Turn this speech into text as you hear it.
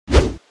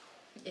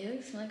Ew,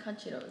 you smell like hot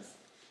Cheetos.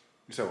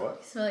 You said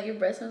what? You smell like your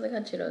breath smells like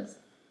hot Cheetos.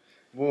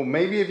 Well,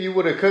 maybe if you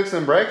would have cooked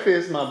some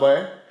breakfast, my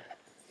boy.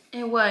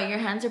 And what? Your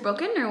hands are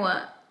broken or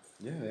what?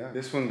 Yeah.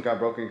 This one got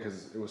broken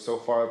because it was so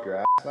far up your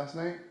ass last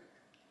night.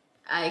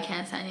 I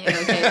can't stand you.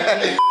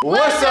 Okay.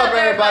 What's up,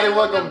 everybody?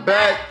 Welcome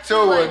back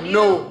to a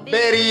new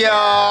video.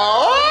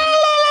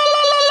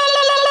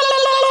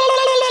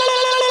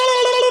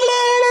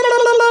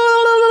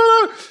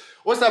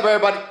 What's up,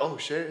 everybody? Oh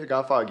shit, it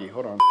got foggy.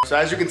 Hold on. So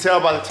as you can tell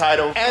by the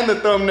title and the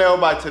thumbnail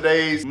by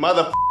today's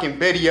motherfucking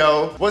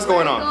video, what's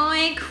going on? We're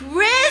going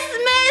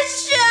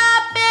Christmas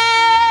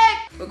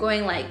shopping. We're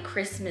going like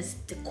Christmas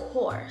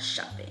decor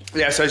shopping.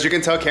 Yeah, so as you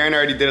can tell, Karen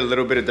already did a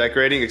little bit of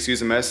decorating. Excuse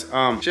the mess. She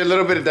had a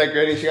little bit of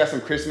decorating. She got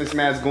some Christmas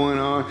mats going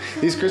on.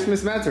 These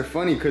Christmas mats are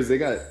funny because they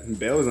got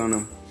bells on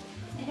them.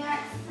 I got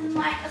some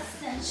like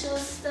essential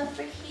stuff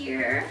for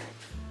here.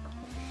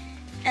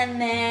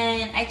 And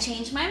then I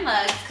changed my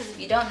mugs because if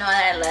you don't know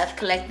that I love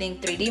collecting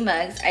 3D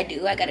mugs, I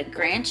do. I got a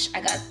Grinch,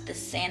 I got the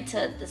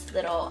Santa, this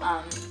little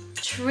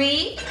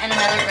tree, and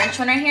another Grinch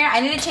one right here.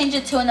 I need to change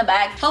it too in the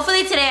back.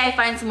 Hopefully today I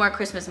find some more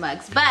Christmas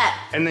mugs, but.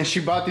 And then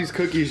she bought these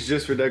cookies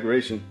just for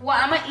decoration. Well,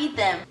 I'm gonna eat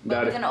them,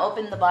 but we're gonna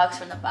open the box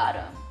from the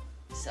bottom.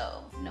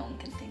 So no one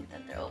can think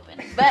that they're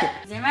open. But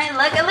look at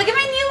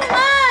my new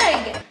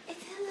mug.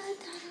 It's a little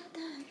Donald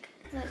Duck.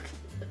 Look.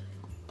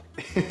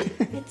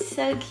 It's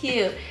so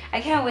cute.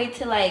 I can't wait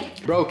to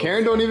like. Bro,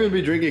 Karen don't even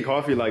be drinking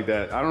coffee like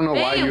that. I don't know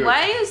why you.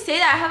 Why do you say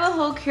that? I have a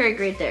whole Keurig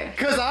right there.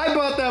 Cause I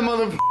bought that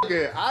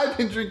motherfucker. I've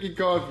been drinking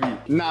coffee.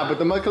 Nah, but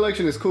the mug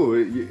collection is cool.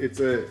 It's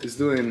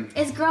doing.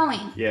 It's growing.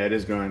 Yeah, it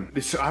is growing.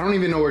 I don't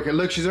even know where.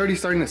 Look, she's already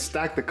starting to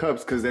stack the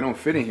cups because they don't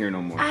fit in here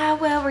no more.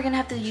 Well, we're gonna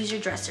have to use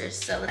your dressers.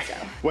 So let's go.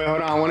 Wait,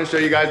 hold on. I want to show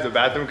you guys the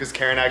bathroom because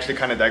Karen actually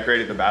kind of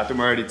decorated the bathroom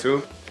already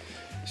too.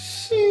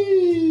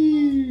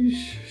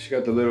 Sheesh. She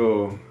got the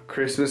little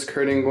Christmas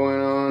curtain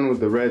going on with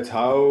the red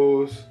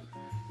towels,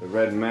 the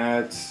red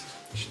mats.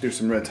 She threw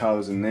some red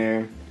towels in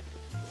there.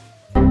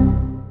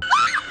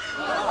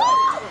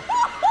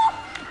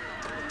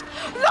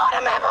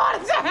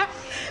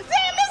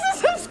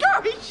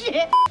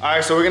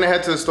 Alright, so we're gonna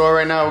head to the store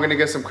right now. We're gonna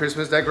get some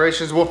Christmas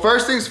decorations. Well,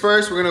 first things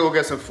first, we're gonna go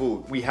get some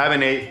food. We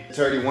haven't ate. It's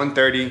already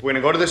 1:30. We're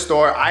gonna go to the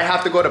store. I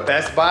have to go to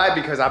Best Buy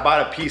because I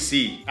bought a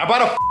PC. I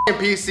bought a f***ing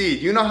PC.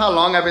 Do you know how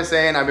long I've been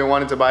saying I've been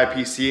wanting to buy a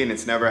PC and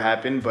it's never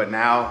happened? But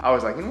now I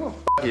was like, you know what,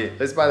 f it.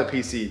 Let's buy the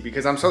PC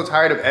because I'm so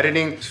tired of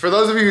editing. For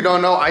those of you who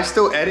don't know, I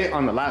still edit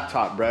on the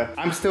laptop, bruh.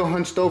 I'm still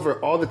hunched over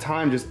all the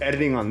time just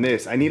editing on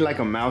this. I need like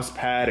a mouse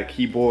pad, a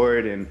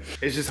keyboard, and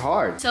it's just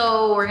hard.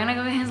 So we're gonna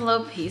go get his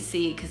little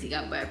PC because he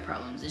got back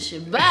problems and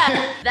shit. But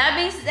that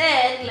being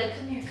said, look,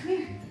 come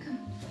here, come.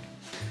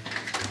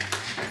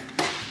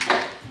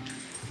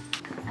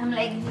 I'm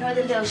like, ignore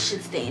the little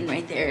shit stain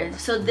right there.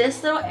 So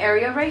this little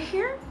area right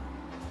here,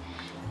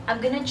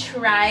 I'm gonna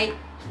try,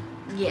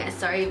 yeah,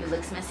 sorry if it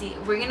looks messy.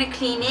 We're gonna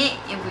clean it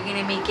and we're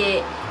gonna make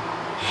it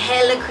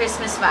hella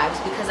Christmas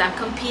vibes because I'm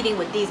competing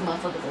with these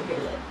motherfuckers over here,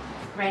 look.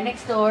 Right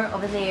next door,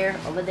 over there,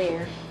 over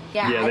there.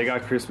 Yeah, they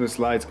got Christmas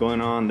lights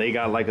going on. They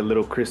got like a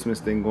little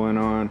Christmas thing going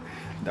on.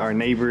 Our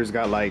neighbors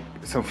got like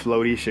some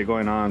floaty shit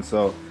going on.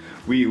 So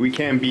we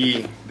can't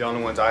be the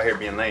only ones out here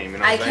being lame. You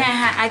know what I'm saying?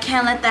 I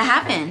can't let that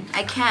happen.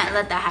 I can't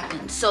let that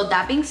happen. So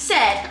that being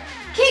said,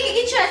 Kiki,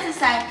 get your ass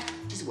inside.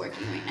 She's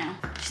working right now.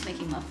 She's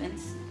making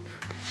muffins.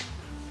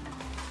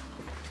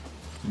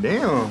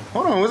 Damn,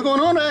 hold on, what's going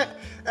on there?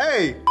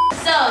 Hey.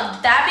 So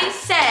that being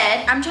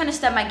said, I'm trying to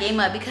step my game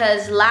up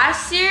because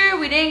last year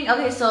we didn't,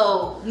 okay,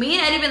 so me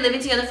and Eddie been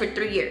living together for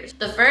 3 years.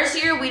 The first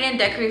year we didn't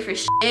decorate for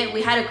shit.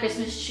 We had a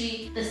Christmas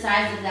tree the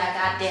size of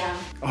that goddamn.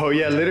 Oh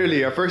yeah,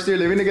 literally, our first year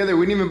living together,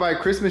 we didn't even buy a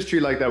Christmas tree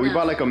like that. We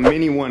bought like a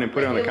mini one and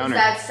put it on the counter. It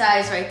was that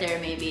size right there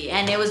maybe.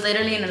 And it was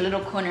literally in a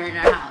little corner in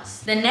our house.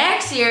 The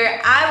next year,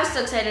 I was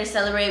so excited to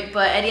celebrate,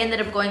 but Eddie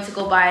ended up going to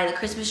go buy the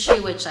Christmas tree,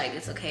 which like,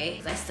 it's okay,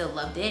 because I still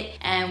loved it.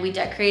 And we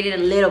decorated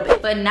a little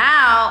bit. But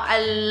now,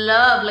 I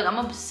love, like I'm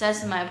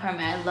obsessed with my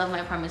apartment. I love my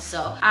apartment.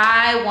 So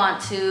I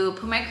want to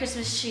put my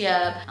Christmas tree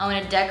up. I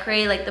want to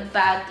decorate like the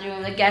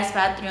bathroom, the guest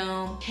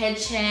bathroom,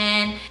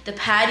 kitchen, the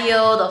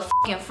patio, the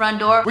fucking front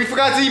door. We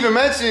forgot to even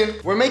mention,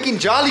 we're making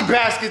jolly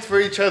baskets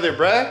for each other,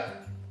 bruh.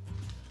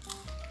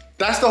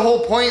 That's the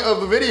whole point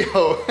of the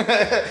video.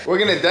 We're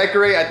gonna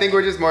decorate. I think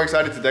we're just more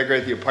excited to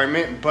decorate the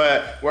apartment,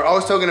 but we're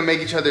also gonna make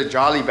each other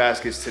jolly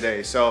baskets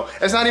today. So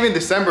it's not even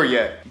December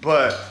yet,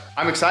 but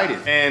I'm excited.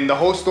 And the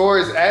whole store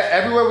is,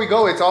 everywhere we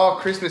go, it's all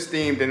Christmas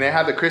themed and they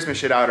have the Christmas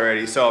shit out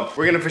already. So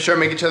we're gonna for sure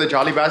make each other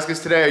jolly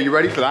baskets today. Are you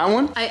ready for that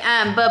one? I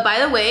am, but by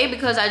the way,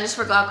 because I just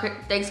forgot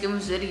Thanksgiving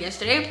was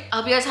yesterday, I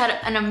hope you guys had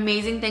an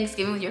amazing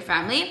Thanksgiving with your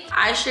family.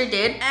 I sure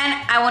did.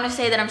 And I wanna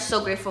say that I'm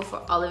so grateful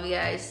for all of you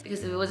guys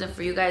because if it wasn't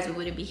for you guys, we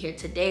wouldn't be here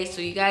today.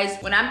 So you guys,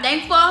 when I'm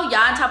thankful, y'all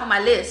on top of my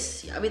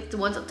list. Y'all be the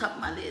ones on top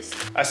of my list.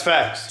 That's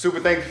facts.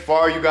 Super thankful for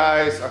all you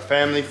guys, our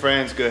family,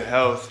 friends, good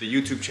health, the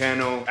YouTube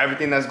channel,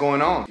 everything that's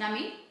going on. Not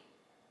me?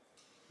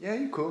 Yeah,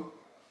 you cool.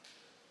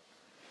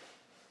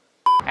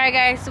 All right,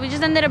 guys, so we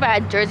just ended up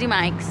at Jersey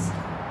Mike's.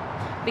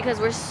 because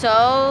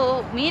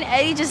me and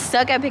Eddie just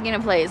suck at picking a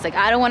place. Like,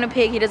 I don't want to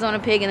pick, he doesn't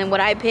want to pick, and then what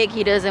I pick,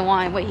 he doesn't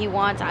want. What he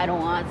wants, I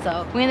don't want.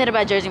 So we ended up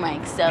at Jersey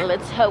Mike's. So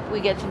let's hope we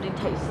get something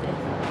tasty.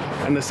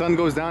 And the sun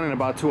goes down in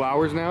about 2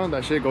 hours now.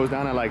 That shit goes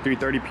down at like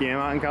 3:30 p.m.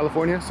 out in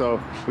California. So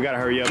we gotta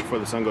hurry up before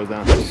the sun goes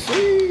down.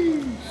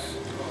 Jeez.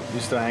 You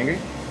still angry?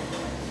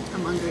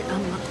 I'm hungry.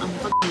 I'm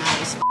fucking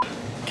mad as f.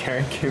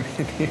 Karen came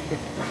in here.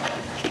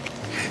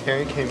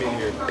 Karen came in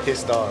here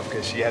pissed off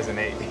because she hasn't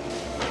ate.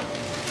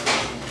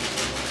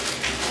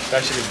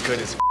 That shit is good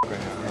as f right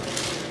now.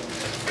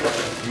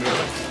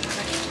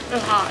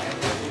 It's hot.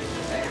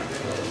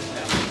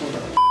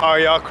 All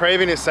right, y'all,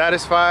 craving is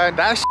satisfied.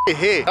 That shit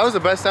hit. That was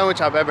the best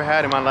sandwich I've ever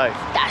had in my life.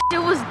 That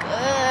shit was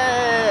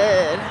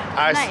good.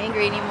 I'm not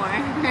angry anymore.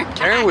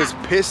 Karen was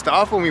pissed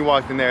off when we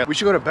walked in there. We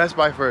should go to Best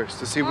Buy first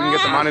to see if we can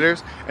get the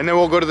monitors, and then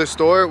we'll go to the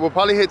store. We'll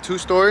probably hit 2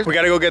 stores. We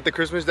gotta go get the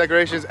Christmas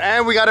decorations,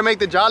 and we gotta make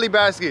the jolly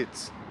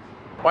baskets.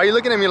 Why are you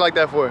looking at me like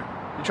that for?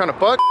 You trying to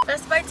fuck?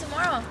 Best Buy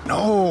tomorrow.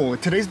 No,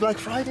 today's Black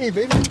Friday,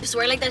 baby. I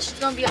swear like that shit's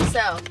gonna be on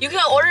sale. You can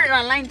order it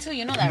online too,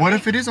 you know that, What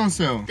right? if it is on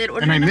sale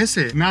and I miss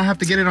it? Now I have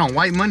to get it on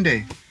White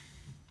Monday.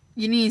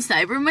 You need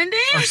Cyber Monday?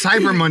 Or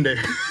Cyber Monday.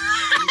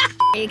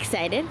 Are you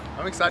excited?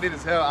 I'm excited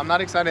as hell. I'm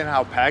not excited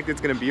how packed it's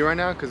gonna be right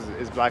now because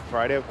it's Black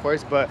Friday, of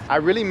course, but I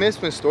really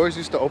miss when stores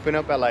used to open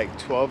up at like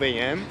 12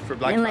 a.m. for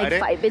Black Friday.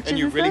 Like, fight bitches and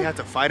you and really stuff?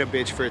 had to fight a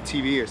bitch for a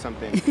TV or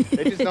something.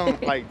 They just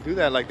don't like do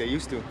that like they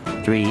used to.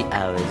 3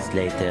 hours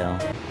later.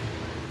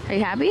 Are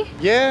you happy?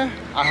 Yeah,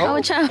 I hope.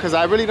 Watch out. Because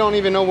I really don't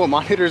even know what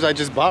monitors I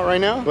just bought right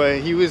now, but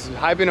he was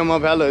hyping them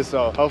up hella,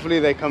 so hopefully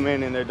they come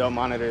in and they're dope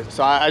monitors.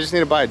 So I just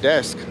need to buy a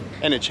desk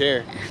and a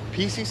chair.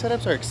 PC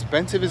setups are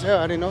expensive as hell.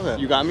 I didn't know that.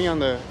 You got me on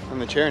the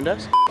chair and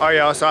desk? All right,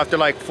 y'all, so after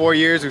like 4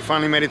 years, we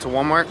finally made it to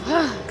Walmart.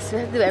 Because we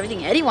have to do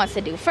everything Eddie wants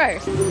to do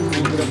first.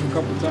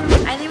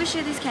 I think we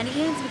should do these candy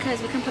canes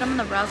because we can put them on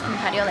the rails on the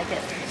patio like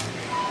this.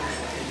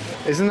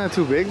 Isn't that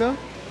too big though?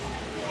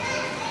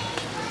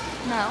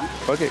 No.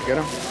 Fuck it, get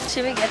them.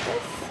 Should we get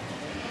this?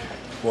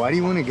 Why do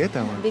you want to get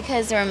that one?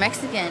 Because we're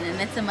Mexican and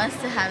it's a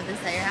must to have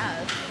this at your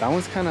house. That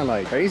one's kind of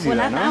like crazy. Well,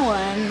 though, not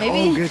that one.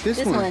 Maybe get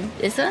this one.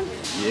 This one?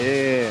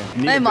 Yeah.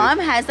 My mom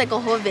has like a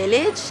whole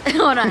village.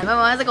 Hold on. My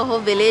mom has like a whole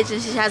village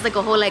and she has like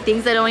a whole like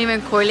things that don't even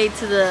correlate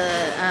to the,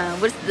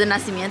 what's the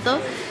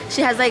nacimiento?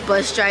 She has like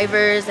bus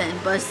drivers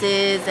and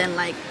buses and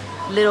like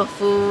little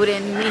food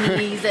and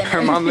minis. And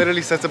her mom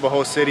literally sets up a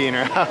whole city in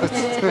her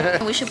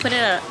house. We should put it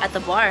at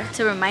the bar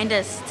to remind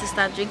us to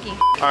stop drinking.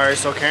 All right,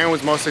 so Karen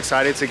was most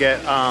excited to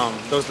get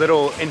those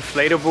little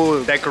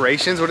inflatable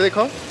decorations. What are they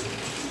called?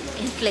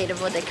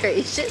 Inflatable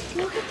decorations.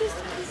 Look at this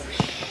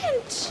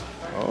Grinch.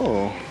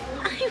 Oh.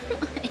 I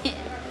want it.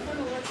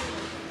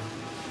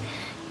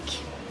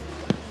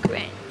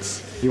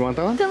 Grinch. You want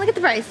that one? Don't look at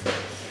the price.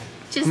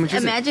 Just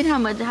imagine how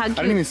cute. I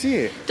didn't even see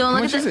it. Don't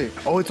look at it.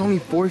 Oh, it's only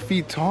 4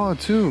 feet tall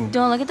too.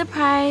 Don't look at the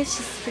price.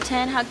 Just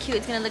pretend how cute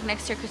it's gonna look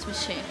next to your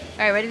Christmas tree. All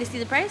right, ready to see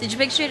the price? Did you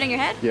picture it in your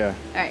head? Yeah.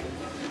 All right.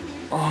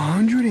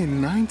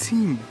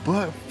 119,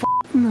 but f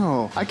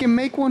no. I can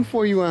make one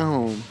for you at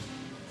home.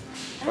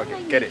 Fuck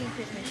it, get it.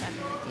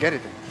 Get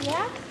it then.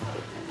 Yeah?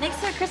 Next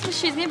to our Christmas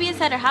tree is gonna be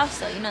inside our house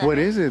though, you know that. What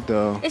is it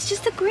though? It's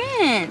just a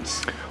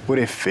Grinch. Would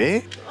it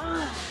fit?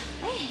 Oh,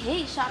 I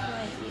hate shopping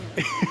with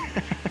you.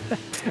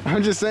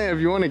 I'm just saying,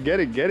 if you want to get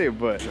it,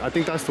 but I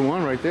think that's the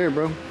one right there,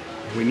 bro.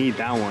 We need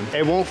that one.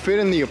 It won't fit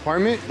in the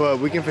apartment, but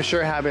we can for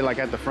sure have it like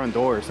at the front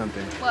door or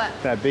something. What?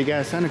 That big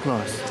ass Santa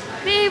Claus.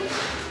 Babe,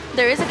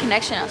 there is a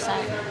connection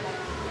outside.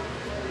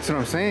 That's what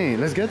I'm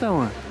saying. Let's get that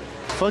one.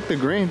 Fuck the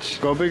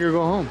Grinch. Go big or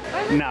go home.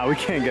 Nah, we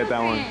can't get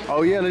that one.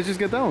 Oh yeah, let's just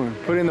get that one.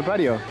 Put it in the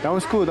patio. That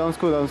one's cool, that one's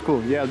cool, that one's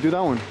cool. Yeah, do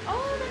that one.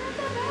 Oh,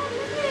 they're not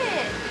that bad, look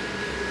at it.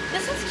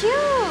 This one's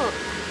cute.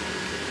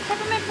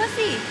 Peppermint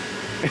pussy.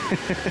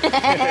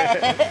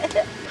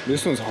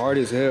 This one's hard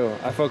as hell.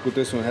 I fuck with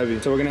this one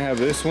heavy. So we're gonna have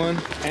this one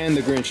and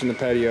the Grinch in the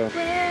patio.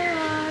 Where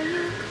are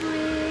you,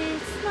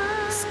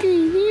 Christmas?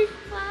 Ski.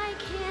 Why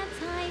can't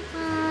I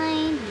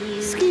find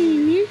you?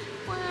 Ski.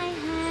 Why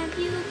have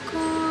you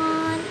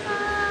gone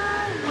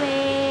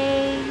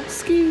away?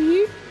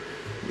 Ski.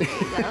 There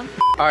you go.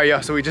 All right,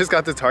 y'all, so we just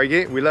got to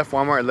Target. We left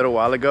Walmart a little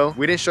while ago.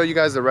 We didn't show you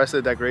guys the rest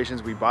of the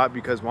decorations we bought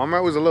because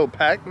Walmart was a little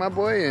packed, my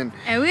boy, and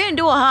we didn't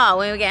do a haul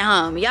when we get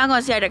home. Y'all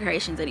gonna see our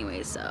decorations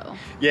anyways, so.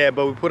 yeah,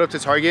 but we put up to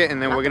Target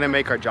and then we're gonna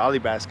make our jolly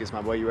baskets,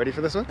 my boy. You ready for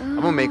this one? I'm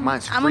gonna make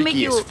mine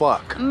freaky as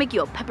fuck. I'm gonna make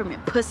you a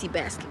peppermint pussy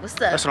basket. What's up?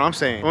 That's what I'm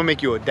saying. I'm gonna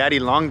make you a daddy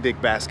long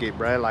dick basket,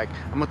 bro. Like,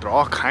 I'm gonna throw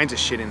all kinds of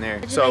shit in there.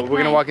 Would you So like we're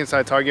gonna mine? walk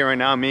inside Target right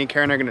now. Me and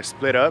Karen are gonna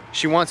split up.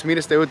 She wants me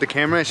to stay with the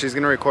camera and she's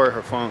gonna record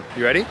her phone.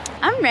 You ready?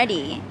 I'm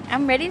ready.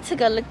 I'm ready to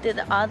go look through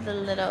all the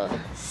little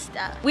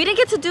stuff. We didn't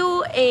get to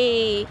do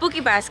a spooky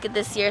basket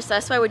this year, so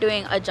that's why we're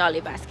doing a jolly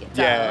basket.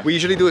 So Yeah, we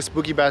usually do a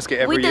spooky basket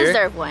every year. we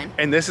deserve one.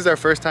 And this is our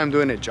first time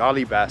doing a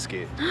jolly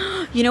basket.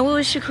 You know what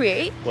we should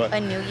create? What? A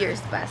New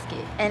Year's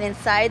basket. And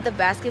inside the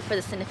basket for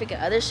the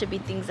significant other should be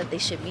things that they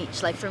should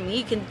reach. Like for me,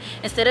 you can,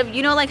 instead of,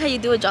 you know like how you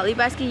do a jolly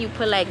basket, you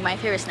put like my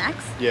favorite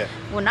snacks? Yeah.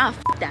 Well, nah,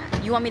 f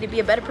that. You want me to be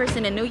a better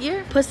person in New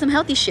Year? Put some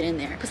healthy shit in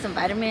there. Put some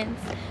vitamins,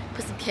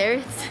 put some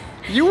carrots.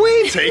 You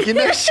ain't taking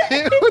that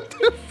shit. What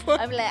the fuck?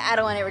 I'm like, I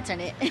don't want to return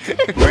it.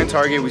 We're in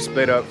Target, we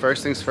split up.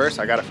 First things first,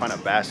 I gotta find a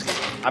basket.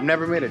 I've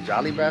never made a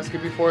jolly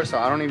basket before, so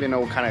I don't even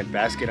know what kind of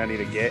basket I need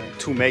to get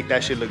to make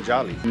that shit look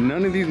jolly.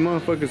 None of these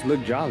motherfuckers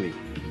look jolly.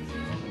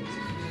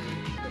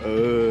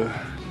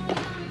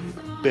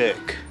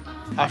 Bic.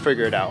 I'll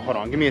figure it out. Hold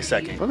on, give me a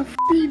second. What the f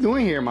are you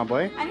doing here, my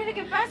boy? I need to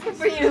get a basket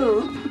for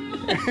you.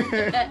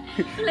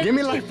 Give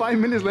me like 5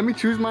 minutes. Let me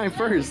choose mine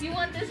first. You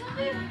want this one,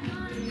 babe?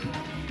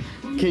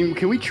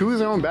 Can we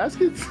choose our own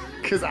baskets?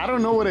 Cause I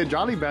don't know what a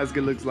jolly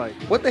basket looks like.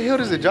 What the hell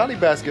does a jolly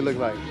basket look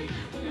like?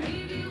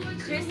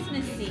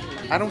 Christmassy.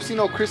 I don't see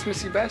no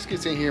Christmassy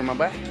baskets in here, my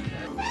boy.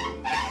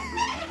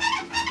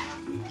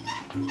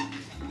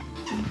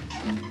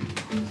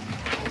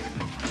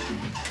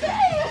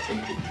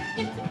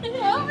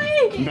 Help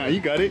me. Nah, you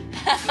got it.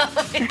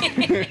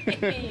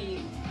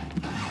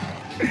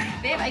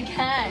 Babe, I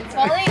can't. It's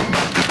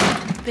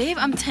falling. Babe,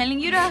 I'm telling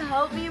you to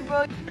help me,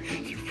 bro.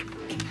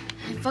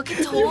 I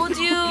fucking told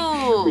We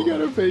you.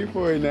 gotta pay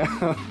for it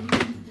now.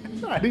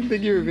 I didn't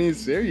think you were being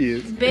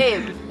serious.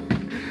 Babe,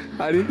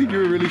 I didn't think you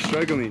were really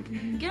struggling.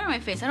 get out of my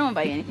face. I don't want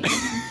to buy you anything.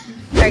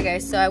 Alright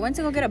guys, so I went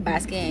to go get a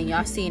basket and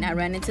y'all seen I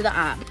ran into the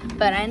app.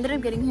 But I ended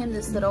up getting him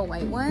this little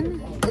white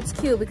one. It's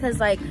cute because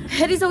like,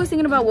 Hetty's always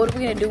thinking about what are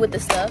we gonna do with the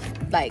stuff.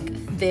 Like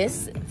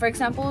this, for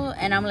example.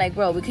 And I'm like,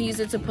 bro, we could use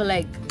it to put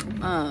like,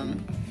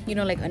 you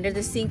know, like under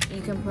the sink,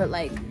 you can put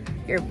like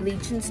your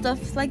bleach and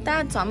stuff like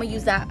that. So I'm gonna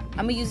use that.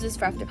 I'm gonna use this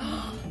for after.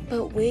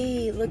 But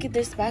wait, look at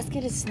this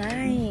basket, it's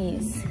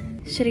nice.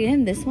 Should I get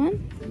him this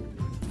one?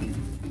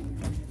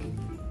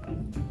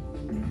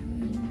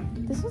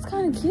 This one's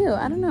kind of cute.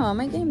 I don't know. I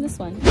might get him this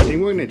one. I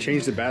think we're gonna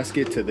change the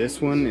basket to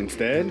this one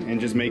instead and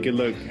just make it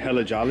look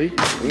hella jolly.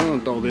 We're gonna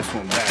throw this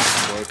one back,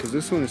 boy, because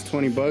this one is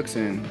 20 bucks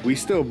and we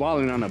still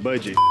balling on a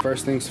budget.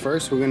 First things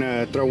first, we're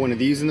gonna throw one of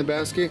these in the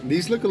basket.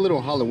 These look a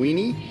little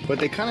Halloween-y, but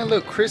they kind of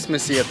look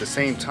Christmassy at the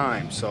same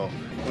time. So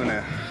we're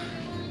gonna,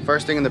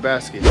 first thing in the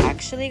basket.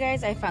 Actually,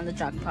 guys, I found the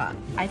jackpot.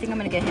 I think I'm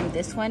gonna get him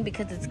this one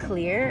because it's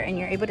clear and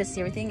you're able to see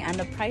everything and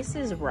the price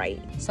is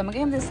right. So I'm gonna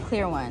get him this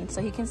clear one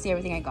so he can see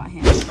everything I got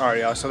him. All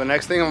right, y'all, so the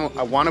next thing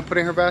I want to put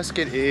in her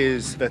basket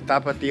is the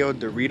Tapatio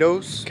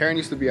Doritos. Karen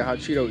used to be a hot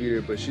Cheeto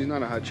eater, but she's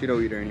not a hot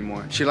Cheeto eater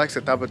anymore. She likes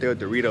the Tapatio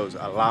Doritos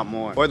a lot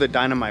more, or the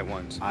Dynamite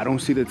ones. I don't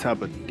see the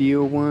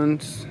Tapatio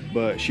ones,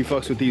 but she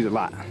fucks with these a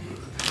lot.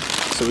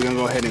 So we're gonna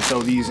go ahead and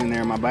throw these in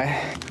there, my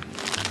bag.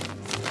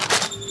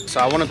 So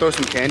I want to throw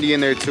some candy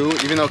in there too.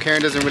 Even though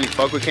Karen doesn't really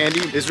fuck with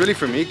candy, it's really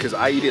for me because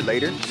I eat it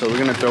later. So we're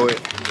gonna throw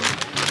it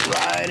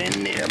right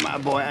in there, my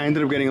boy. I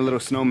ended up getting a little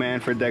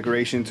snowman for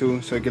decoration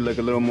too, so it could look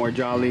a little more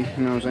jolly,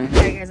 you know what I'm saying?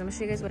 Alright guys, I'm gonna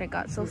show you guys what I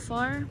got so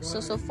far.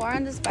 So far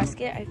in this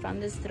basket, I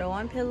found this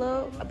throw-on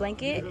pillow, a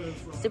blanket,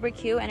 super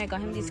cute, and I got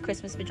him these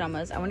Christmas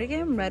pajamas. I want to get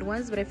him red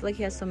ones, but I feel like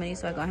he has so many,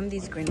 so I got him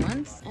these green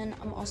ones. And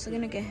I'm also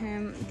gonna get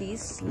him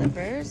these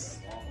slippers.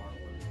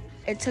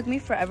 It took me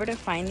forever to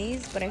find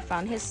these, but I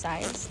found his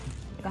size.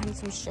 I got him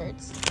some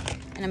shirts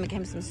and I'm gonna get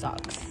him some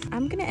socks.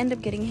 I'm gonna end up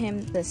getting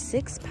him the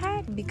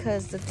 6-pack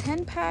because the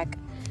 10-pack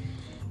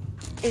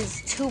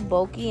is too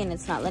bulky and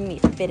it's not letting me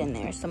fit in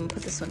there, so I'm gonna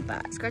put this one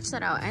back. Scratch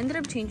that out. I ended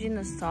up changing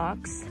the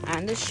socks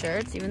and the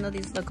shirts even though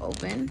these look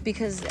open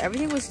because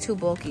everything was too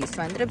bulky,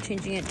 so I ended up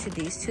changing it to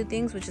these two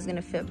things, which is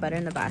gonna fit better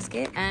in the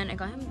basket. And I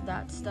got him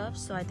that stuff,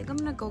 so I think I'm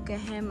gonna go get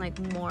him like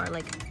more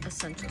like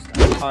essential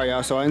stuff. All right,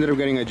 y'all, so I ended up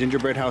getting a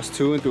gingerbread house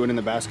too and threw it in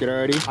the basket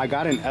already. I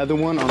got another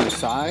one on the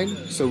side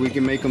so we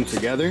can make them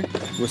together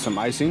with some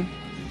icing.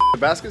 The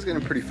basket's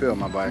getting pretty filled,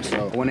 my boy,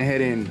 so I went ahead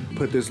and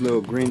put this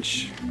little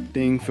Grinch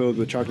thing filled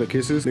with chocolate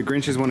kisses. The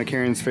Grinch is one of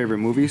Karen's favorite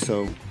movies,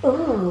 so.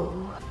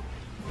 Ooh.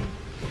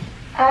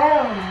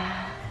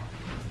 Ah.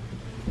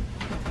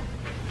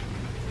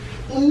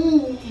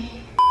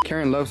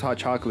 Karen loves hot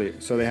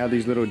chocolate, so they have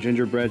these little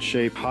gingerbread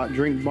shaped hot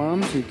drink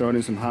bombs. You throw it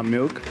in some hot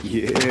milk.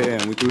 Yeah,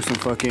 and we threw some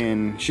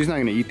fucking, she's not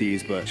gonna eat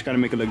these, but she gotta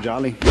make it look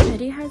jolly.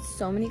 Eddie has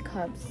so many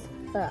cups,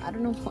 but I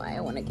don't know why I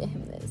want to get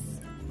him this.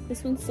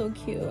 This one's so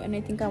cute, and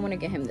I think I want to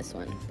get him this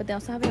one. But they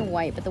also have it in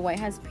white, but the white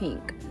has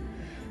pink.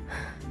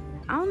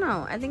 I don't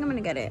know. I think I'm gonna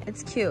get it.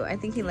 It's cute. I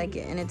think he like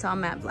it, and it's all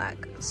matte black.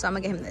 So I'm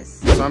gonna get him this.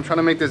 So I'm trying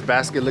to make this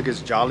basket look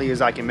as jolly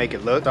as I can make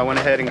it look. So I went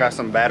ahead and got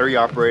some battery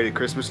operated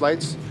Christmas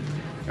lights.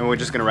 And we're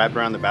just gonna wrap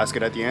around the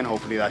basket at the end.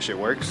 Hopefully that shit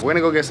works. We're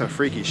gonna go get some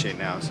freaky shit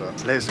now, so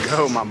let's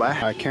go, my boy.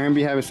 Karen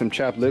be having some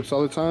chapped lips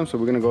all the time, so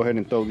we're gonna go ahead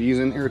and throw these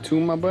in here too,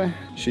 my boy.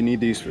 She need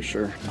these for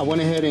sure. I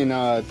went ahead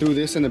and threw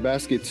this in the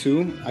basket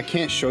too. I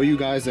can't show you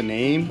guys the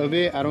name of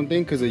it, I don't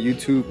think, because of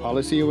YouTube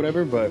policy or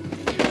whatever, but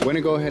we're gonna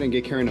go ahead and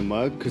get Karen a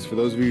mug, because for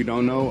those of you who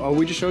don't know, oh,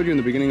 we just showed you in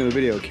the beginning of the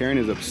video, Karen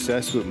is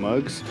obsessed with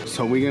mugs,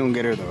 so we're gonna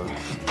get her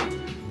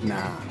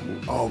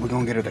we're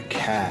gonna get her the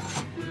cat.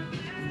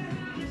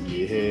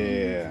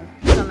 Yeah.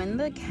 So I'm in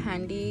the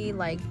candy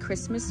like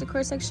Christmas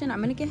decor section. I'm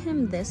gonna get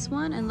him this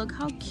one, and look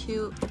how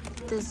cute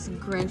this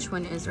Grinch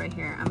one is right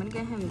here. I'm gonna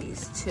get him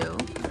these two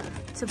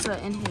to put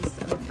in his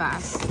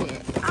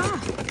basket. Ah,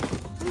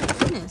 oh my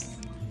goodness.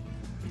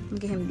 I'm gonna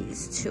get him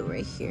these two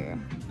right here.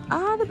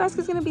 Ah, the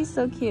basket's gonna be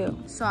so cute.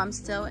 So I'm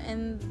still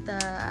in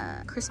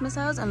the Christmas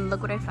house and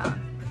look what I found.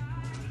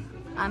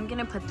 I'm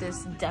gonna put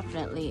this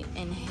definitely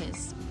in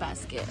his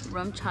basket.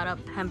 Rum chata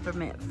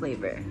peppermint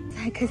flavor.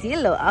 Cause he's a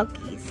little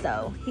alky,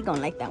 so he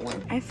gonna like that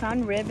one. I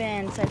found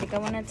ribbon, so I think I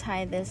wanna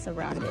tie this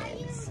around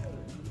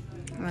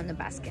the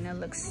basket, and it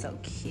looks so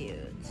cute.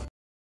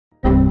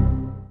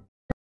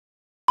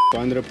 So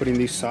I ended up putting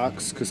these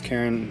socks because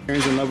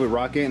Karen's in love with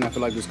Rocket, and I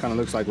feel like this kind of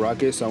looks like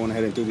Rocket, so I went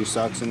ahead and threw these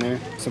socks in there.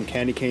 Some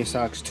candy cane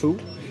socks too.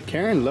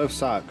 Karen loves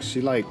socks.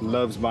 She like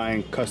loves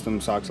buying custom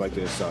socks like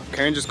this. So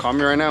Karen just called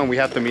me right now and we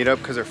have to meet up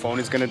because her phone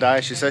is gonna die.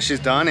 She says she's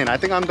done and I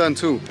think I'm done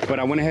too. But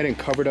I went ahead and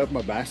covered up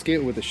my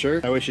basket with a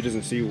shirt. That way she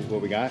doesn't see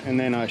what we got. And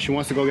then she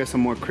wants to go get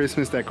some more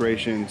Christmas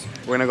decorations.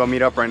 We're gonna go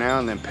meet up right now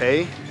and then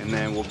pay, and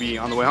then we'll be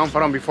on the way home.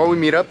 Hold on, before we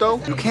meet up though,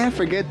 you can't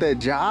forget the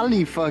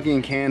jolly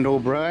fucking candle,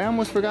 bro. I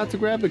almost forgot to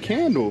grab the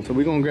candle. So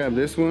we're gonna grab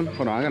this one.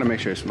 Hold on, I gotta make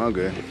sure it smells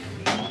good.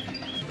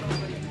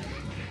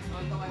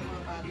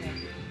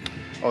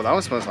 Oh, that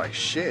one smells like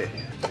shit.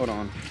 Hold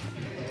on.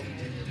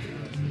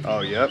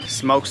 Oh, yep.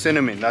 Smoked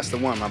cinnamon. That's the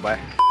one, my boy.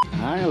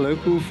 Hi, look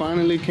who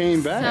finally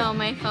came back. So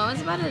my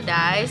phone's about to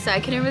die, so I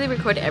couldn't really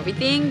record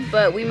everything,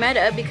 but we met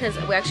up because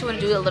we actually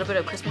want to do a little bit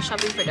of Christmas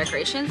shopping for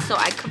decorations, so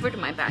I covered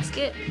my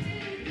basket.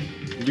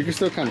 You can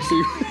still kind of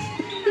see.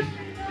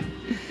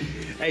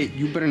 Hey,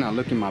 you better not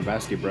look in my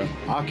basket, bro.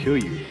 I'll kill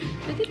you.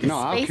 Look at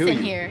the space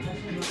in here.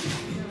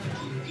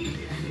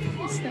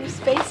 There's no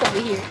space over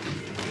here.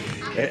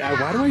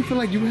 Why do I feel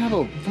like you have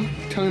a fuck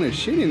ton of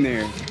shit in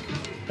there?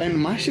 And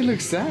my shit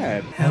looks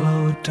sad.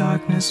 Hello,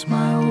 darkness,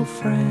 my old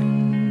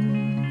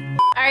friend.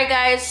 Alright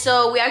guys,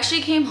 so we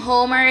actually came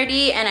home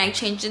already and I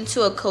changed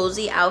into a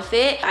cozy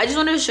outfit. I just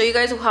wanted to show you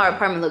guys how our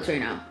apartment looks right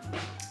now.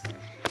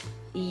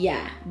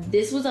 Yeah,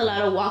 this was a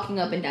lot of walking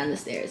up and down the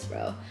stairs,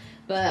 bro.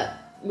 But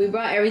we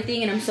brought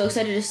everything and I'm so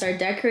excited to start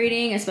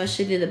decorating,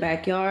 especially the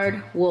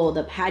backyard. Well,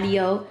 the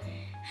patio.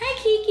 Hi,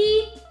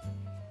 Kiki.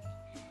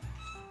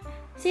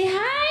 Say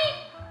hi.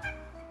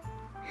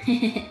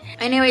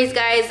 Anyways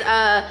guys,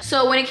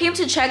 so when it came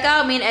to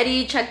checkout, me and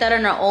Eddie checked out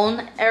in our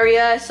own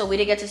area, so we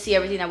didn't get to see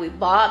everything that we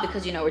bought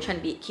because, you know, we're trying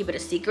to keep it a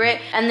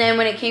secret. And then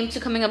when it came to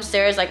coming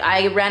upstairs, like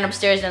I ran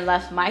upstairs and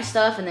left my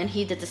stuff, and then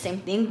he did the same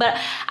thing. But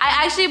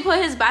I actually put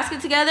his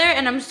basket together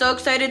and I'm so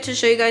excited to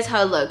show you guys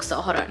how it looks. So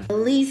hold on.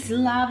 Feliz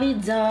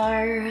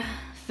Navidad,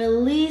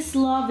 Feliz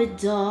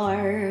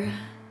Navidad,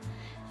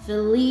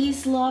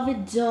 Feliz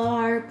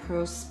Navidad,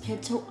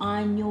 Prospero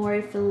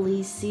año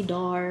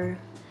felicidad.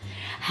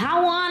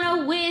 I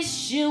wanna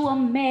wish you a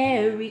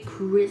Merry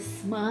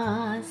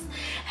Christmas.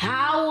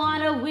 I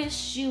wanna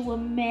wish you a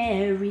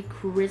Merry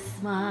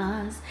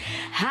Christmas.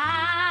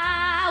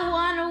 I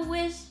wanna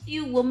wish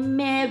you a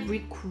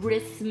Merry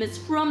Christmas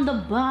from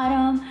the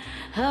bottom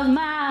of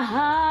my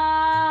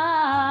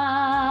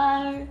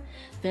heart.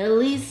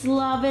 Feliz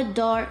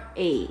Navidad,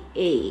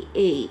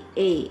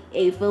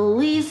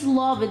 Feliz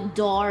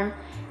Navidad,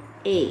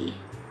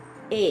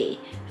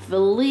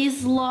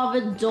 Feliz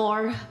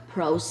Navidad.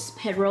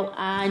 Prospero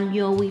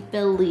año y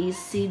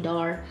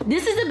felicidad.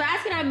 This is the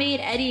basket I made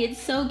Eddie.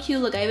 It's so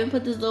cute. Look, I even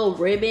put this little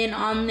ribbon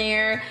on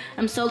there.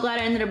 I'm so glad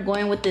I ended up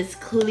going with this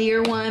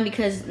clear one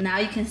because now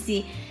you can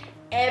see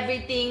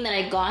everything that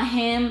I got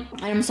him.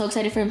 And I'm so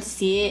excited for him to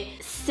see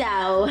it.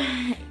 So,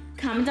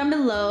 comment down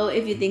below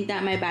if you think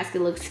that my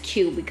basket looks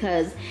cute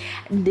because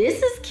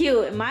this is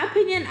cute. In my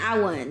opinion, I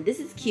won.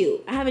 This is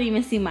cute. I haven't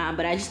even seen mine,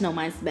 but I just know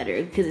mine's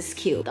better because it's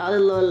cute. All the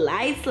little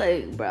lights,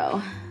 like,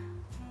 bro.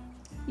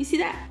 You see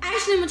that?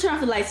 Actually, I'm gonna turn off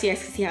the lights so you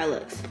guys can see how it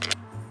looks.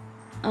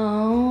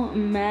 Oh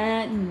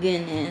my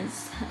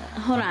goodness.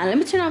 Hold on, let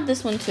me turn off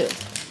this one too.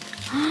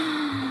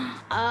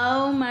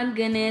 Oh my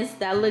goodness,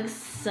 that looks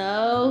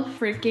so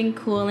freaking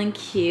cool and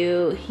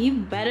cute. He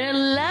better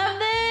love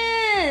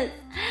this.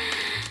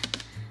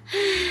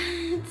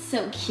 It's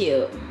so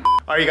cute. All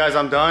right, you guys,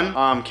 I'm done.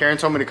 Karen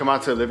told me to come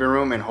out to the living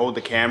room and hold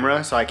the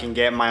camera so I can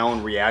get my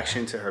own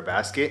reaction to her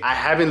basket. I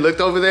haven't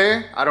looked over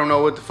there. I don't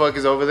know what the fuck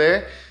is over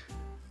there.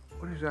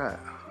 What is that?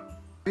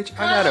 Bitch,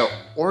 I got an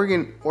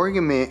ornament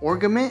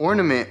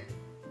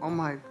on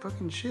my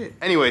fucking shit.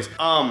 Anyways,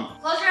 close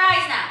your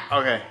eyes now.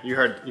 Okay, you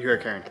heard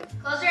Karen.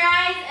 Close your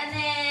eyes and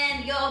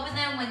then you'll open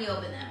them when you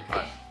open them,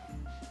 okay?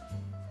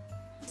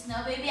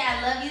 Snow baby, I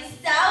love you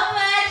so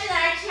much and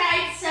I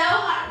tried so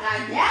hard.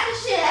 God damn,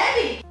 this shit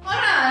heavy.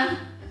 Hold on.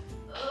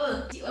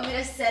 Ugh. Do you want me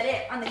to set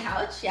it on the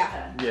couch?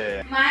 Yeah.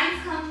 Yeah. Mine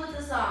comes with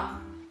a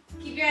song.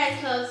 Keep your eyes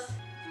closed.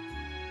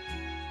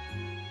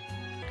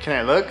 Can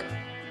I look?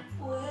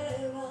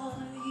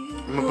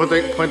 I'm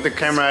gonna point the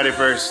camera at it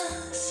first.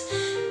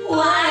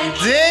 Why?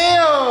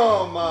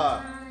 Damn!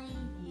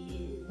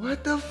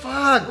 What the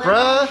fuck,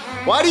 bruh?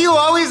 Why do you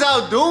always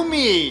outdo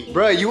me?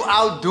 Bruh, you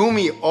outdo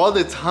me all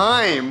the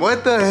time.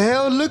 What the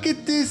hell? Look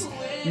at this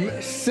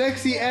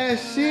sexy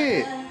ass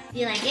shit.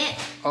 You like it?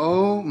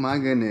 Oh my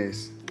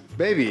goodness.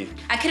 Baby.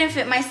 I couldn't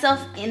fit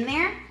myself in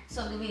there,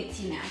 so I'm giving it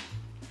to you now.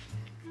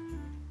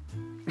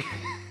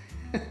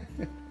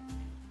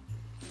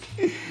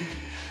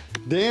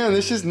 Damn,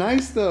 this is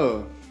nice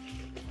though.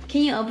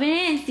 Can you open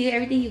it and see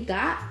everything you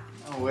got?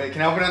 Oh wait,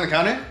 can I open it on the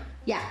counter?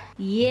 Yeah.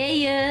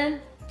 Yeah.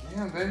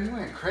 Damn, baby, you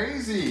went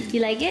crazy.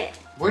 You like it?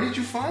 Where did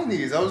you find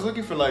these? I was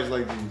looking for lights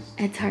like these.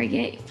 At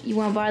Target. You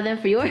want to borrow them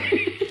for yours?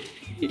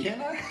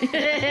 Can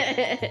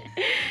I?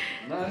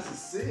 No, this is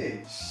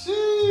sick.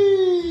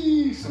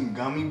 Sheesh. Some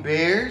gummy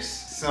bears.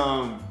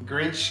 Some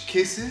Grinch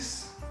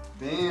kisses.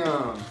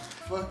 Damn.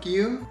 Fuck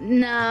you.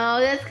 No,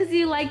 that's because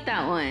you like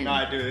that one. No,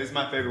 I do. This is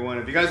my favorite one.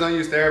 If you guys don't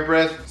use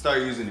TheraBreath,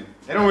 start using it.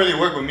 They don't really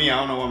work with me. I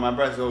don't know why my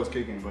breath is always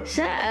kicking, but.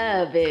 Shut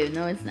up, babe.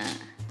 No, it's not.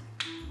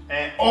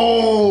 And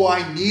oh,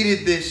 I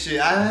needed this shit.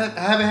 I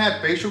haven't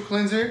had facial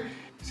cleanser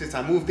since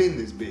I moved in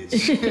this bitch.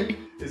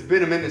 It's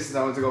been a minute since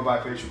I went to go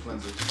buy facial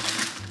cleanser.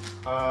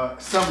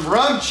 Some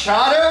rum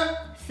chata.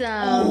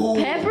 Some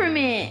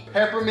peppermint.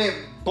 Peppermint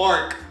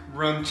bark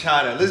rum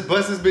chata. Let's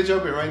bust this bitch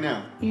open right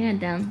now. Yeah,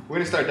 damn. We're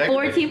gonna start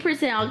decorating.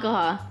 14%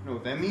 alcohol. You know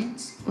what that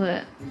means?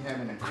 What? We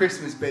having a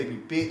Christmas baby,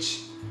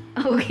 bitch.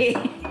 Okay.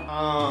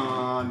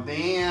 Oh,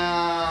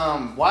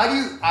 damn. Why do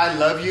you, I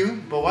love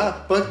you, but why the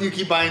fuck do you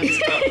keep buying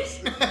these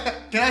cups?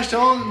 Can I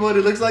show them what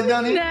it looks like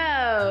down here?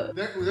 No.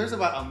 There's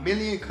about 1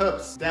 million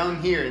cups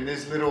down here in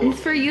this little. It's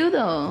for you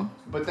though.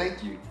 But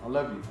thank you. I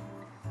love you.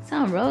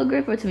 Sound real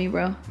grateful to me,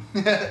 bro.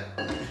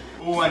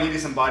 Oh, I needed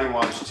some body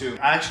wash too.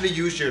 I actually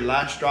used your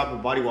last drop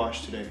of body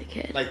wash today.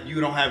 Okay. Like you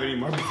don't have any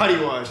more body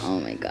wash. Oh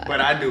my god.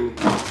 But I do.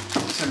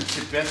 Some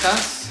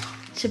chipetas.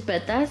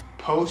 Chipetas?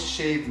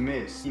 Post-shave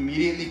mist.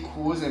 Immediately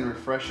cools and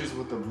refreshes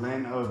with a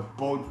blend of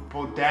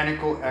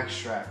botanical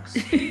extracts.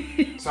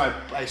 So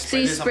I So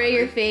you spray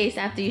your face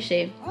after you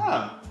shave.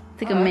 Ah.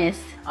 It's like a mist.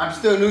 I'm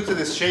still new to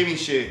this shaving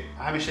shit.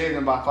 I haven't shaved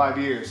in about 5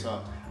 years,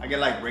 so I get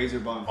like razor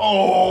bumps.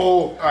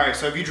 Oh! Alright,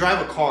 so if you drive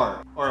a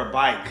car or a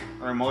bike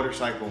or a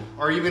motorcycle,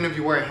 or even if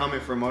you wear a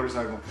helmet for a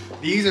motorcycle,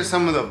 these are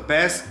some of the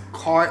best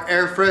car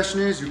air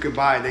fresheners you can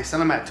buy. They sell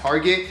them at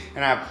Target,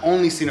 and I've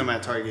only seen them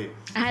at Target.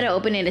 I had to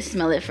open it to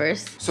smell it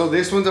first. So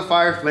this one's a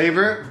fire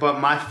flavor, but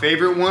my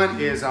favorite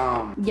one is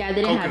Yeah,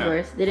 they didn't have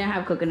yours. They didn't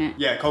have coconut.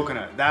 Yeah,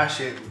 coconut. That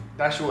shit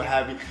will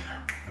have you.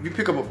 If you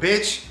pick up a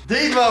bitch,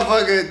 these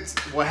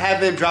motherfuckers will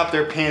have them drop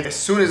their pants as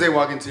soon as they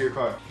walk into your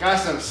car. Got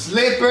some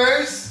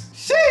slippers.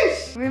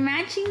 Sheesh. We're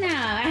matching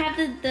now. I have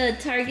the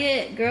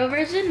Target girl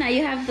version. Now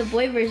you have the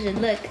boy version.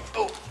 Look.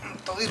 Oh,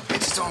 throw these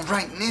bitches on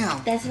right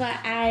now. That's why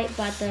I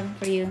bought them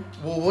for you.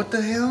 Well, what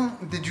the hell?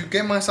 Did you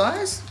get my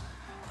size?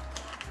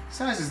 What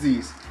size is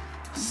these?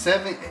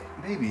 7, 8,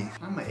 baby.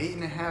 I'm an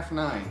 8.5,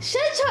 9.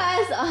 Shut your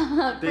ass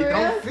up, They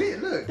don't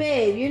fit, look.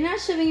 Babe, you're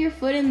not shoving your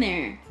foot in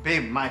there.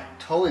 Babe, my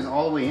toe is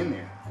all the way in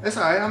there. That's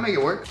all right, I'll make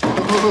it work.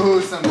 Ooh,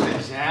 some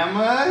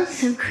pajamas.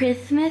 Some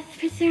Christmas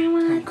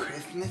pajamas. Some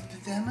Christmas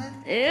pajamas.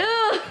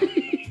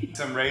 Ew.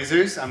 Some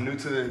razors. I'm new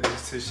to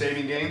the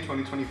shaving game,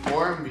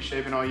 2024. I'm gonna be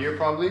shaving all year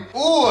probably.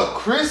 Ooh, a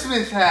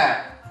Christmas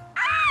hat.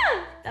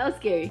 Ah, that was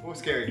scary. What was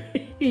scary?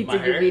 He My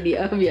took hair? a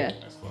video. Yeah.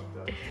 That's fucked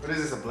up. What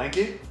is this, a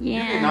blanket?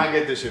 Yeah. You did not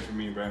get this shit from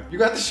me, bro. You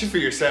got this shit for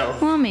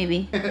yourself. Well,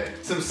 maybe.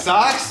 Some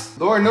socks.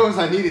 Lord knows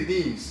I needed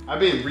these. I've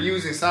been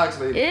reusing socks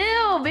lately.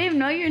 Ew, babe,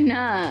 no you're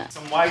not.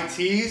 Some white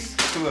tees.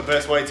 Some of the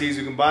best white tees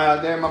you can buy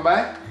out there, my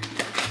bag.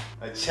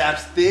 A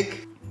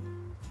chapstick.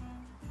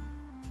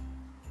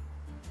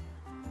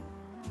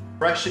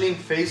 Freshening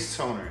face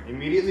toner.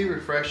 Immediately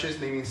refreshes,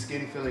 leaving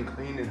skin feeling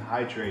clean and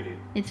hydrated.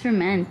 It's for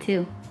men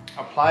too.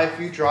 Apply a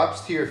few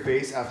drops to your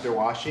face after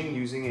washing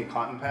using a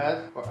cotton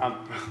pad.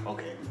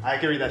 Okay, I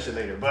can read that shit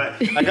later,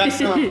 but I got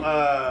some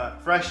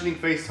freshening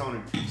face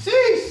toner.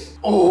 Sheesh!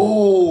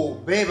 Oh,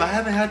 babe, I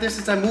haven't had this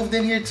since I moved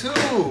in here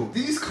too.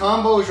 These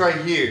combos right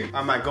here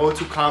are my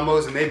go-to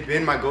combos, and they've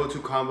been my go-to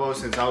combos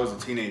since I was a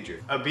teenager.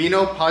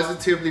 Aveeno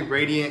Positively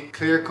Radiant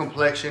Clear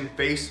Complexion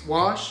Face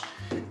Wash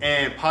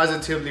and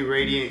Positively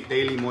Radiant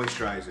Daily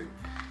Moisturizer.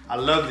 I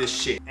love this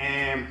shit.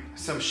 And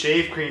some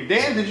shave cream.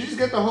 Damn, did you just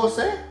get the whole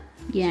set?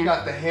 Yeah. You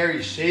got the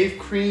hairy shave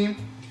cream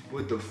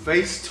with the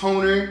face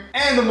toner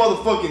and the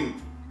motherfucking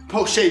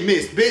post-shave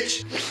mist,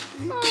 bitch.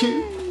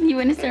 You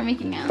want to start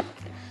making out?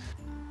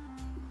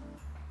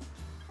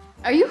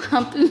 Are you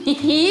humping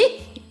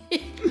me?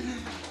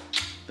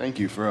 Thank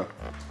you, for real.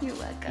 You're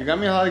welcome. You got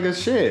me a lot of good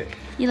shit.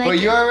 You like but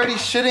it? you're already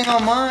shitting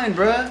on mine,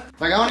 bruh.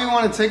 Like, I don't even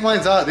want to take mine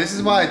out. This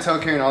is why I tell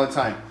Karen all the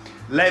time,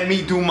 let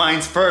me do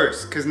mines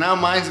first, because now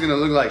mine's gonna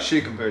look like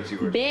shit compared to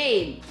yours.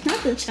 Babe,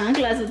 not the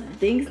chanclas with the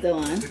thing still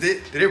on.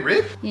 Did it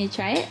rip? You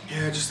try it?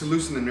 Yeah, just to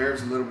loosen the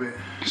nerves a little bit.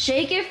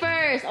 Shake it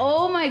first.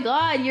 Oh my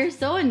god, you're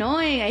so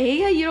annoying. I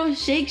hate how you don't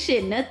shake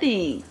shit,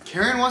 nothing.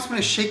 Karen wants me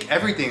to shake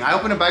everything. I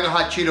open a bag of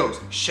hot Cheetos.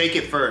 Shake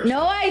it first.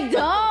 No, I don't.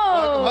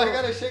 Why I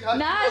gotta shake hot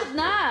Cheetos? It's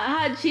not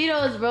hot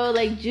Cheetos, bro.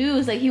 Like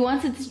juice. Like he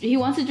wants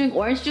to drink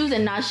orange juice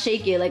and not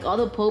shake it. Like all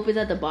the pulp is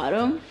at the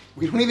bottom.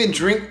 We don't even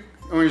drink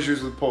orange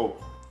juice with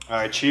pulp. All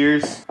right,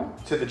 cheers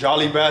to the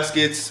Jolly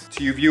Baskets,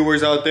 to you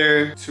viewers out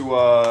there, to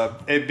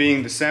it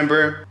being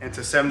December, and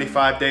to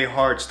 75 Day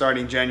Hard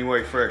starting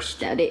January 1st.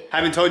 Doubt it.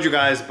 Haven't told you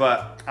guys,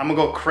 but I'm gonna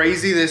go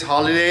crazy this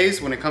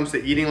holidays when it comes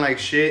to eating like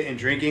shit and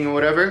drinking or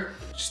whatever.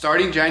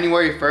 Starting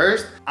January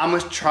 1st, I'm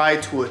gonna try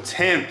to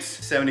attempt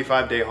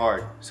 75 Day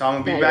Hard. So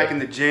I'm gonna be back in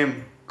the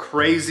gym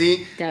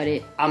crazy. Doubt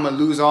it. I'm gonna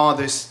lose all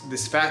this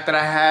fat that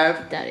I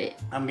have. Doubt it.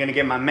 I'm gonna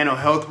get my mental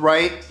health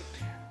right.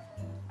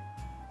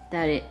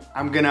 Doubt it.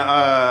 I'm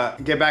gonna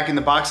get back in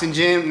the boxing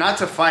gym, not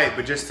to fight,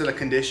 but just to the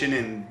condition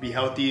and be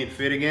healthy and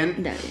fit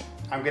again. Doubt it.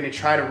 I'm gonna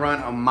try to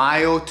run a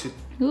mile to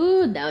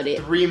Ooh, doubt it.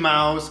 3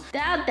 miles.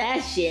 Doubt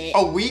that shit.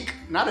 A week,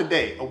 not a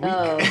day, a week.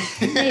 Oh,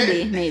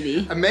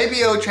 maybe.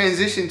 Maybe it'll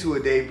transition to a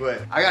day,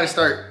 but I gotta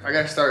start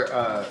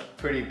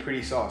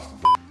pretty soft.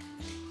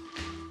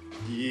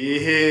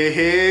 Yeah,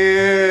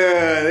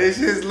 this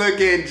is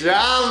looking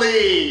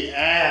jolly.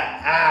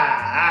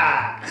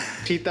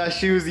 She thought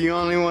she was the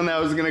only one that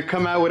was gonna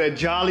come out with a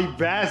jolly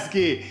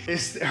basket.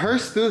 It's her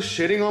still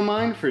shitting on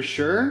mine for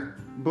sure,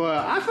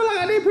 but I feel like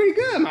I did pretty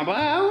good, my boy.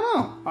 I don't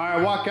know. All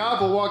right, walk out,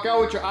 but walk out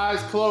with your eyes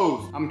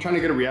closed. I'm trying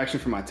to get a reaction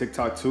from my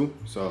TikTok too,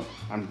 so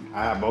I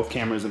have both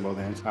cameras in both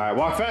hands. All right,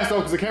 walk fast though,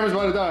 because the camera's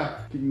about to die.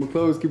 Keep them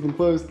closed, keep them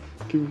closed,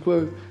 keep them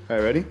closed. All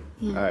right, ready?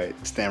 Yeah. All right,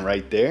 stand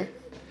right there.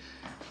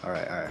 All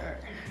right.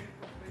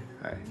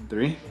 All right,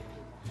 3,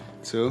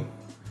 2,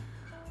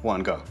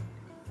 1, go.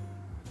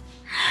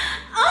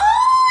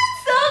 Oh,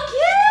 it's so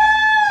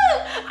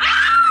cute!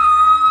 Ah!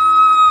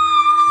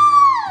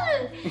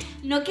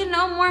 No que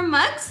no more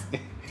mugs?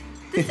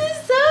 This is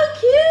so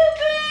cute,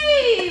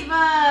 babe!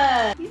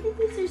 You did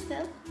this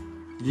yourself?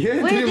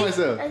 Yeah, I did it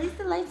myself. At least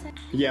the lights are...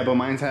 Yeah, but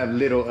mine have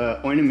little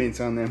ornaments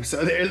on them,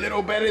 so they're a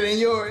little better than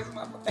yours,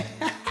 my boy.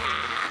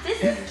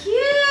 This is cute!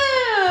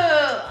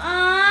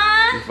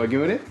 Aww. You fucking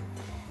with it?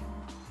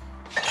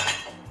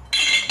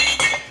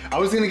 I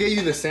was gonna get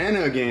you the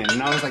Santa again,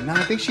 and I was like, nah,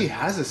 I think she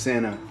has a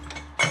Santa.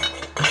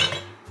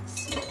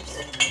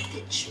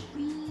 The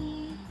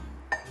tree.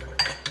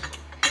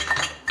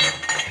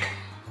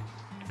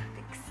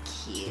 Looks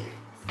cute.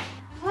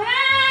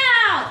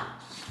 Wow!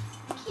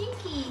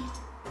 Kinky.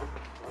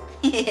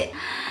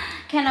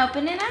 Can I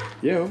open it now?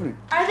 Yeah, open it.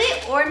 Are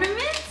they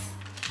ornaments?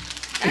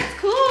 That's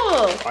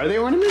cool. Are they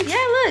ornaments?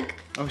 Yeah, look.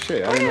 Oh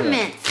shit, I didn't know that.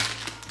 Ornaments.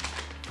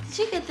 Did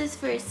you get this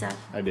for yourself?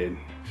 I did.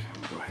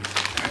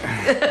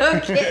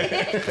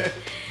 Okay.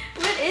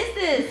 What is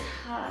this?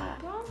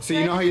 So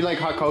you know how you like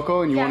hot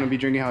cocoa and you want to be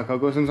drinking hot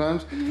cocoa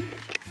sometimes?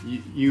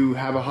 You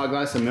have a hot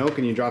glass of milk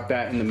and you drop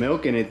that in the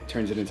milk and it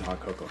turns it into hot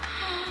cocoa.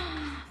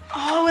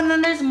 Oh, and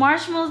then there's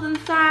marshmallows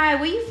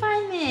inside. Where you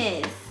find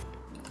this?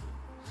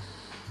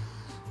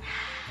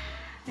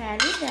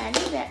 Daddy. Tell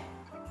me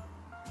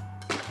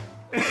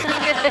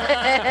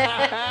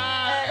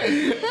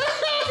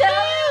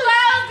why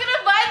I was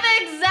gonna buy the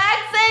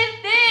exact same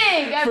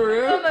thing. I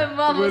forgot my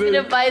mom was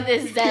gonna buy the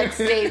exact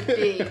same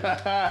thing.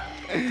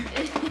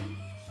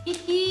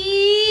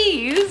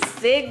 You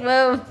sick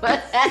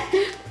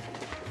motherfucker.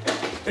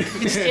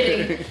 Just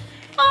kidding.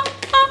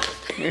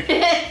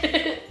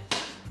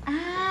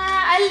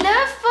 I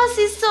love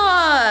fuzzy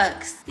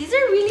socks. These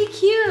are really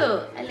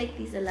cute. I like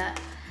these a lot.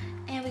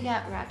 And we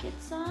got rocket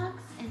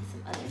socks and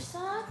some other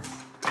socks.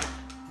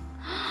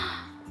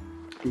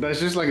 That's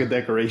just like a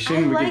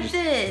decoration. I like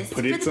this.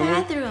 Put for it the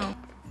somewhere. bathroom.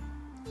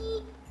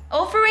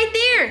 Oh, for right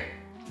there.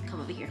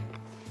 Come over here.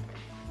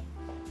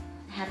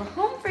 I have a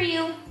home for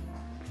you.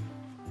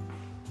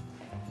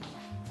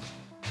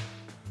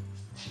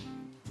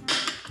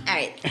 All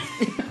right.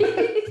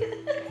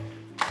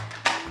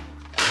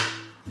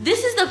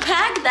 This is the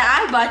pack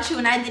that I bought you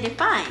and I didn't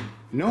find.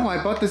 No,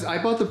 I bought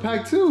the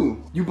pack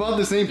too. You bought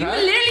the same pack?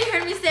 You literally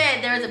heard me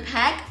say there was a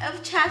pack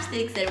of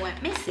chapsticks that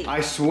went missing.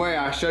 I swear,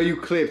 I'll show you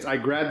clips. I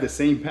grabbed the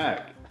same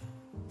pack.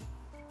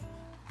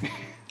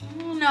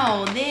 Oh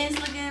no, this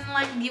looking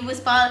like you was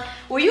following.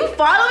 Were you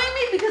following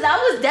me? Because I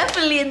was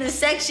definitely in this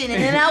section,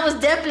 and then I was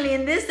definitely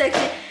in this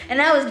section,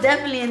 and I was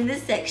definitely in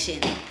this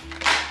section.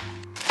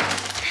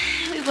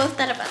 We both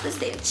thought about the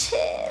same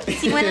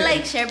chips. You want to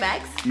like share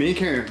bags? Me and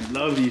Karen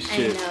love these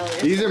chips. I know.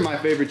 These are my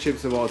favorite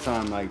chips of all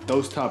time. Like,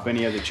 those top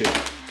any other chip.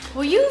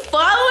 Were you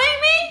following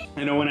me?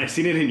 I know when I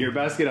seen it in your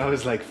basket, I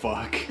was like,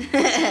 fuck.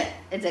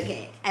 It's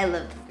okay. I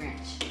love the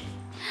Grinch.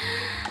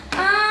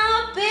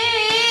 Oh,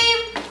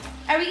 babe.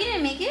 Are we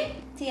gonna make it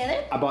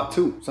together? I bought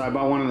 2. So I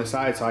bought one on the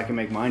side so I can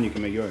make mine, you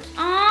can make yours.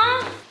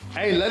 Aww.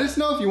 Hey, let us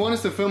know if you want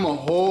us to film a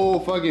whole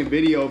fucking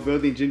video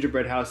building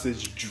gingerbread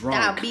houses drunk.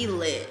 That'd be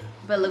lit.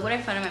 But look what I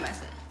found in my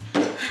basket.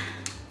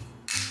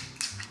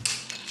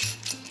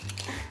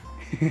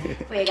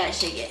 Wait, I gotta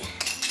shake it.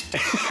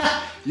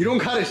 You don't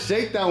gotta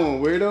shake that one,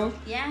 weirdo.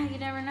 Yeah, you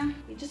never know.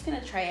 You're just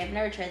gonna try it. I've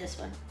never tried this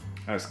one.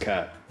 That's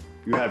cat.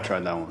 You have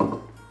tried that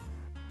one.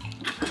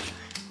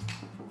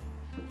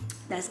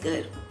 That's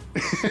good.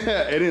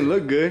 It didn't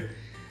look good.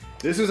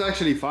 This was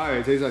actually fire.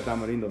 It tastes like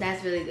tamarindo.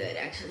 That's really good,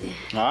 actually.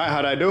 All right,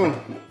 how'd I do?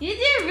 You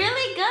did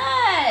really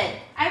good.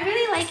 I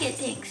really like it,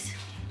 thanks.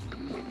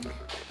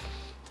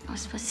 I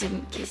was supposed to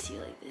kiss you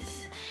like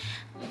this.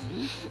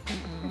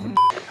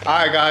 All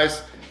right,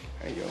 guys.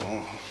 Hey,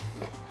 yo.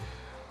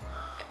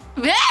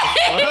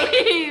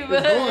 Babe!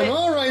 What's going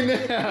on right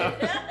now?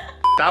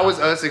 that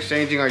was us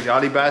exchanging our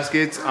Jolly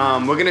baskets.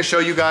 We're gonna show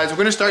you guys, we're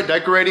gonna start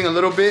decorating a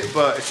little bit,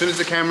 but as soon as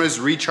the camera's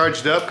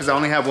recharged up, because I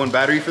only have one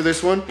battery for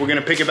this one, we're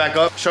gonna pick it back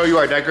up, show you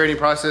our decorating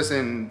process,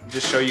 and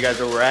just show you guys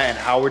where we're at and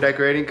how we're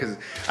decorating, because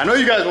I know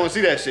you guys wanna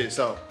see that shit,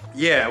 so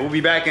yeah, we'll be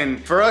back,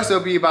 and for us,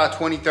 it'll be about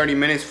 20-30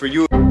 minutes. For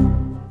you,